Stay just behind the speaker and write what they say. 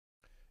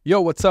Yo,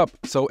 what's up?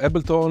 So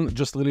Ableton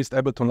just released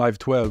Ableton Live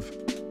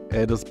 12.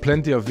 There's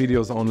plenty of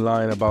videos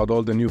online about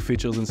all the new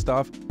features and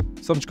stuff.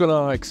 So I'm just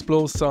gonna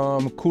explore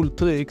some cool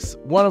tricks.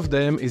 One of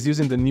them is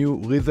using the new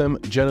Rhythm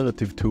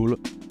Generative tool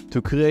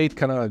to create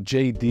kind of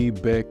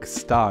JD Beck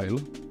style.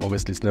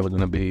 Obviously it's never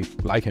gonna be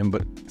like him,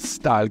 but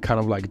style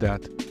kind of like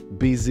that.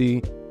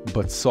 Busy,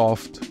 but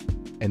soft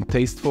and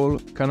tasteful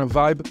kind of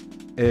vibe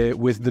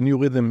with the new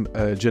Rhythm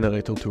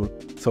Generator tool.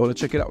 So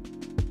let's check it out.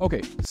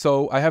 Okay,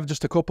 so I have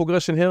just a chord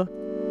progression here.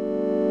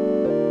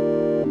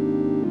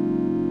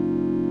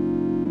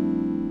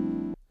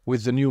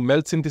 With the new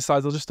melt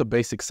synthesizer, just a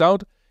basic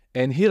sound.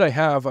 And here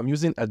I'm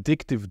using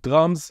addictive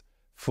drums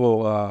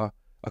for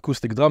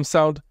acoustic drum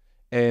sound.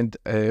 And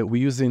we're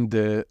using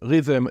the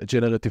Rhythm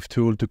Generative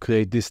tool to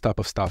create this type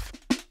of stuff.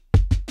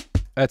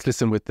 Let's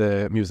listen with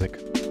the music.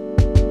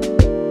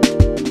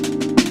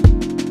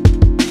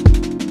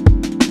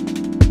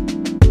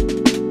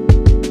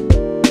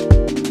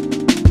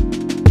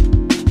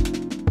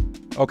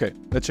 Okay,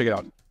 let's check it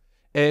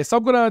out. So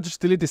I'm gonna just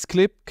delete this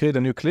clip, create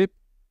a new clip.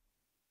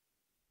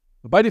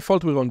 By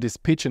default, we're on this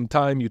pitch and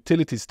time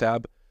utilities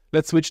tab.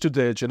 Let's switch to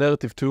the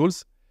generative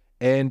tools.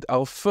 And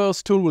our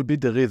first tool will be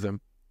the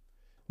rhythm.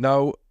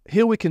 Now,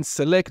 here we can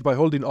select by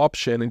holding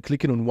Option and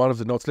clicking on one of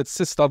the notes. Let's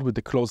just start with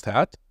the closed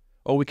hat.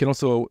 Or we can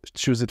also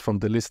choose it from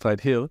the list right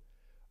here.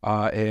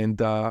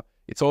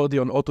 It's already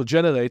on auto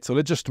generate. So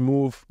let's just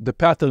move the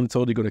pattern. It's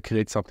already going to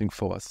create something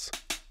for us.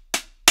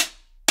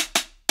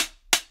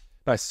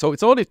 Nice. So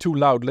it's already too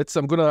loud.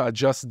 I'm going to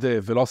adjust the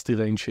velocity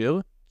range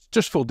here.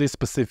 Just for this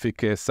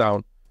specific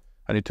sound.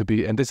 I need to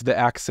be, and this is the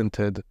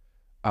accented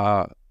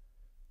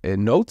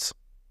notes.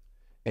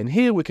 And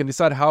here we can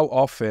decide how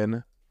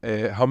often,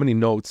 how many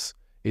notes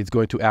it's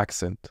going to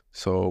accent.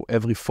 So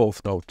every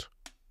fourth note.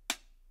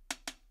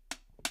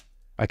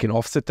 I can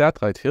offset that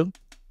right here.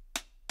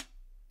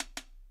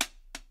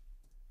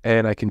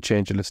 And I can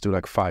change it. Let's do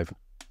like 5.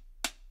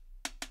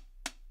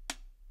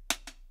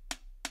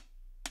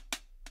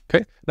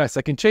 Okay, nice.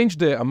 I can change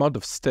the amount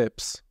of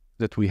steps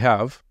that we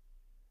have.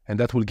 And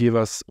that will give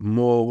us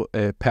more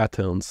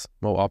patterns,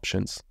 more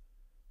options.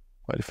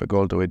 Well, if I go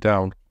all the way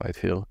down right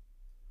here,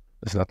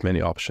 there's not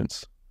many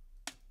options.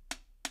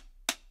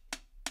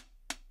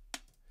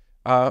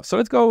 So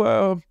let's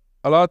go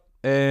a lot,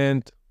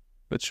 and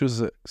let's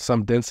choose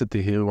some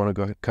density here. We want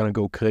to kind of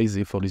go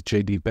crazy for this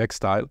JD Beck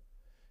style.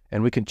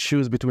 And we can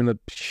choose between a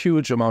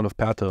huge amount of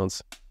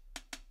patterns.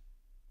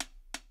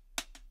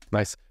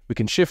 Nice. We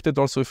can shift it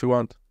also if we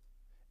want.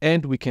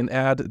 And we can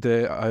add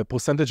the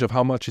percentage of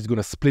how much it's going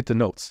to split the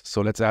notes. So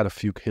let's add a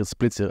few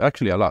splits here.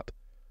 Actually, a lot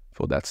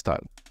for that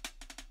style.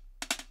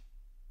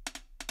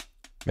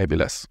 Maybe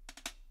less.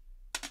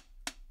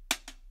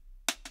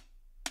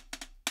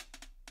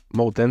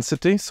 More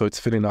density, so it's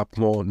filling up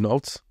more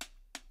notes.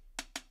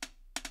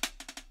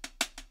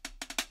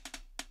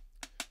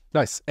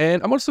 Nice.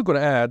 And I'm also going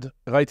to add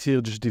right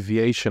here just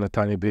deviation a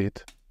tiny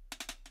bit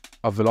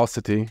of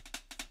velocity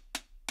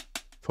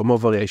for more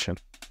variation.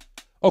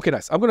 Okay,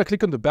 nice. I'm going to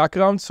click on the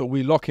background, so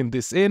we lock in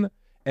this in,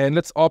 and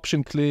let's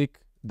option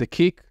click the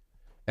kick,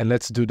 and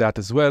let's do that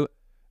as well.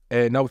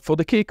 Now for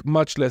the kick,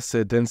 much less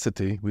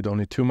density. We don't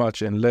need too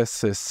much, and less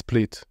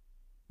split.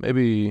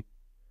 Maybe...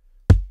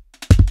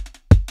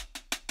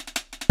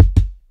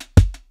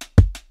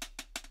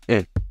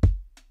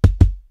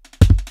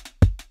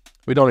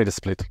 We don't need a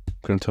split.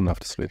 Couldn't turn off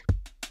the split.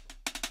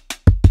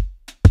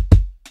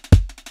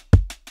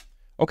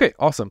 Okay,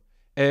 awesome.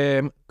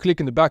 Click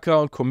in the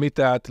background, commit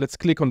that. Let's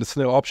click on the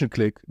snare, option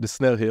click the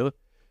snare here.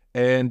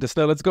 And the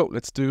snare, let's go.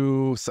 Let's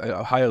do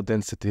a higher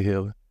density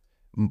here.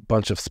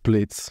 Bunch of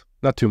splits,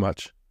 not too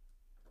much.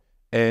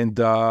 And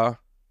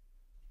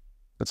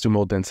let's do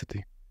more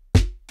density.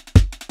 Okay,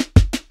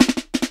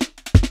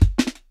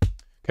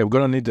 we're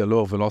gonna need a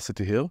lower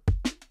velocity here.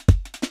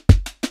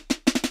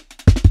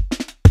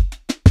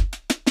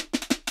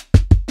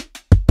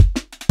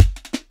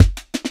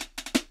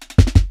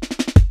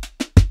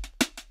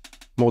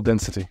 More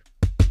density.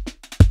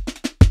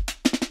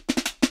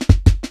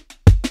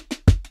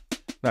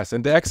 Nice.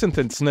 And the accent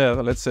and snare,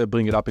 let's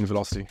bring it up in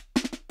velocity.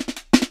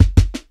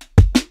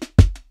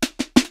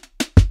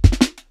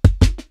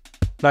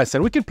 Nice.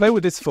 And we can play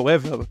with this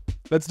forever.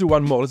 Let's do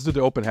one more. Let's do the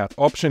open hat.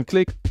 Option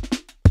click.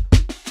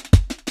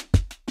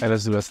 And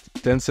let's do less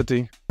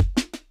density.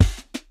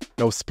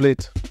 No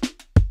split.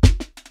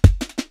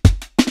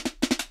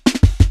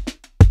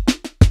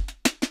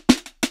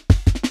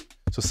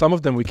 So some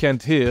of them we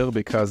can't hear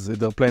because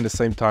they're playing the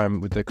same time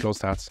with the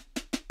closed hats.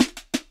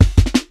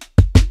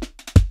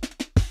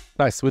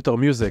 Nice, with our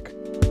music.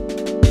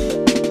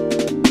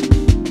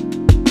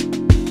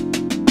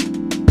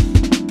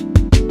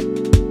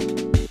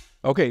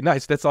 Okay,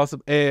 nice, that's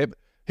awesome.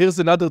 Here's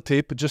another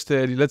tip, just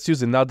let's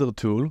use another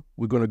tool.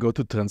 We're gonna go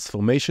to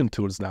transformation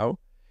tools now.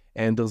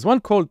 And there's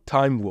one called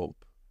time warp.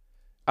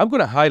 I'm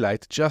gonna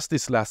highlight just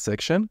this last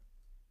section.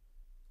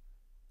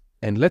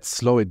 And let's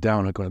slow it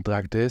down. I'm going to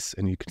drag this,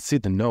 and you can see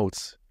the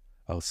notes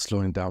are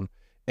slowing down.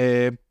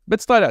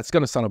 Let's try that. It's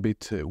going to sound a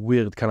bit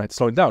weird, kind of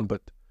slowing down,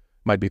 but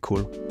might be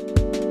cool.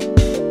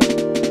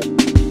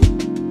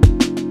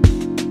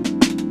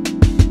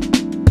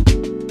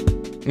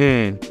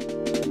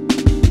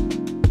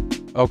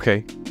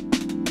 Okay.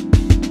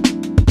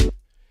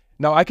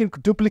 Now I can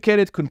duplicate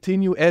it,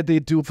 continue,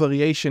 edit, do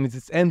variations.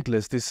 It's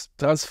endless. This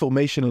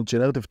transformational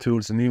generative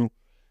tools, new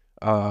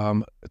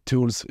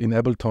tools in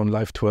Ableton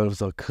Live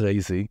 12s are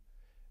crazy.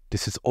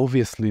 This is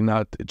obviously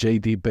not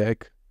JD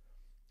Beck,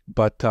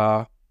 but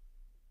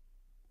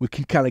we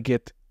can kind of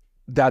get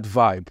that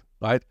vibe,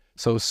 right?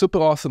 So super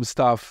awesome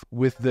stuff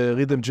with the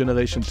rhythm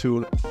generation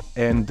tool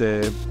and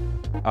the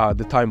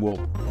time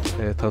warp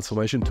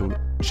transformation tool.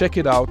 Check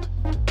it out.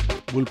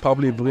 We'll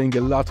probably bring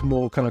a lot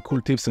more kind of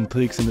cool tips and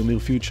tricks in the near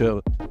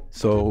future.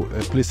 So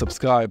please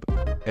subscribe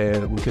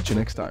and we'll catch you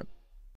next time.